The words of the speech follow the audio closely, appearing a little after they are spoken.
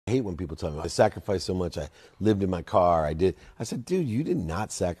hate when people tell me I sacrificed so much. I lived in my car. I did. I said, dude, you did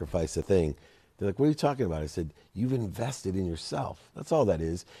not sacrifice a thing. They're like, what are you talking about? I said, you've invested in yourself. That's all that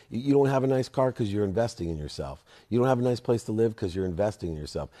is. You don't have a nice car because you're investing in yourself. You don't have a nice place to live because you're investing in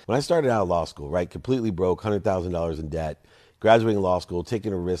yourself. When I started out of law school, right, completely broke, $100,000 in debt, graduating law school,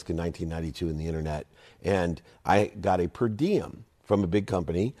 taking a risk in 1992 in the internet, and I got a per diem from a big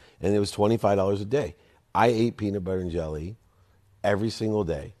company, and it was $25 a day. I ate peanut butter and jelly every single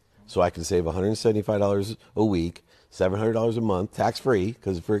day so I could save $175 a week, $700 a month, tax-free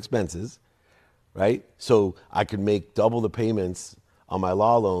because for expenses, right? So I could make double the payments on my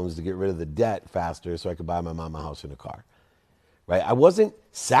law loans to get rid of the debt faster so I could buy my mom a house and a car, right? I wasn't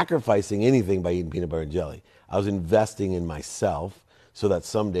sacrificing anything by eating peanut butter and jelly. I was investing in myself so that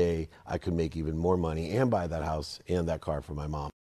someday I could make even more money and buy that house and that car for my mom.